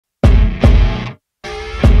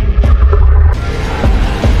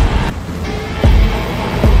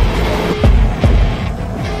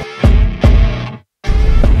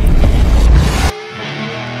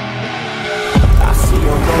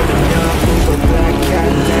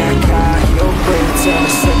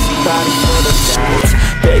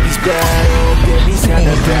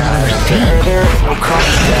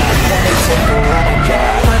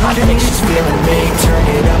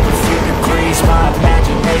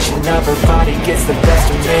gets the best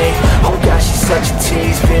of me. Oh gosh, she's such a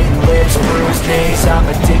tease, bitten lips, bruised knees. I'm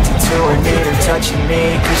addicted to her, need her touching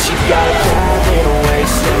me, cause she got a bad little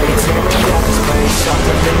waist. Let me tear me out this place,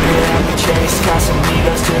 something that could have me chase. Got some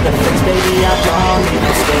egos to the face, baby, I don't need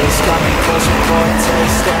no space. Got me closer for a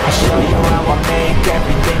taste, and I'll show you how I make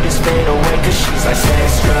everything just fade away. Cause she's like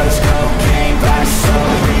sex, drugs, cocaine, vice, so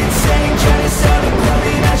insane. Jealous of the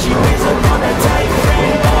clothing that she wears up on a tight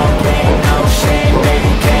frame. All game, no shame,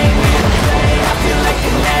 baby, came here to play. I feel like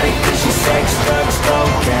an addict cause she's sex, drugs,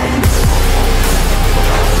 cocaine.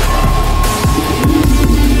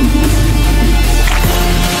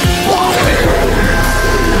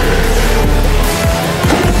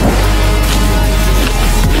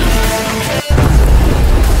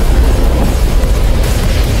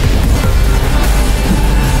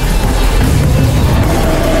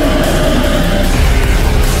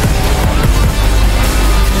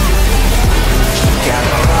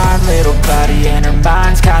 And her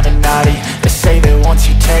mind's kinda naughty. They say that once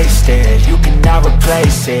you taste it, you cannot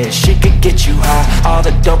replace it. She could get you high, all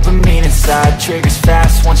the dopamine inside triggers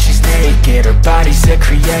fast once she's naked. Her body's a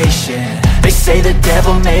creation. They say the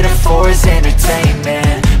devil made her for his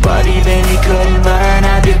entertainment, but even he couldn't learn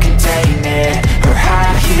how to contain it. Her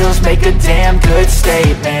high heels make a damn good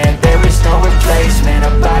statement. There is no replacement,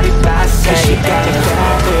 her body by Satan. She got a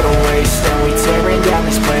bad little waist, and we tearing down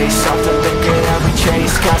this place. Off the liquor that we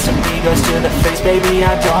chase, got some egos to the face, baby,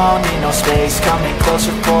 I don't need no space. Coming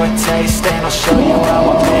closer for a taste, and I'll show you how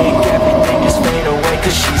I make everything just fade away.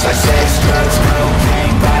 Cause she's like sex, drugs,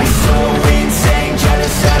 cocaine, vice, so insane.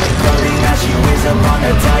 Jealous of the clothing that she wears up on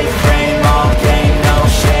a tight frame. All game, no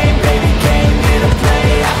shame, baby, came here to play.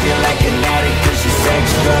 I feel like an addict cause she's sex,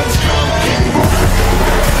 drugs, cocaine.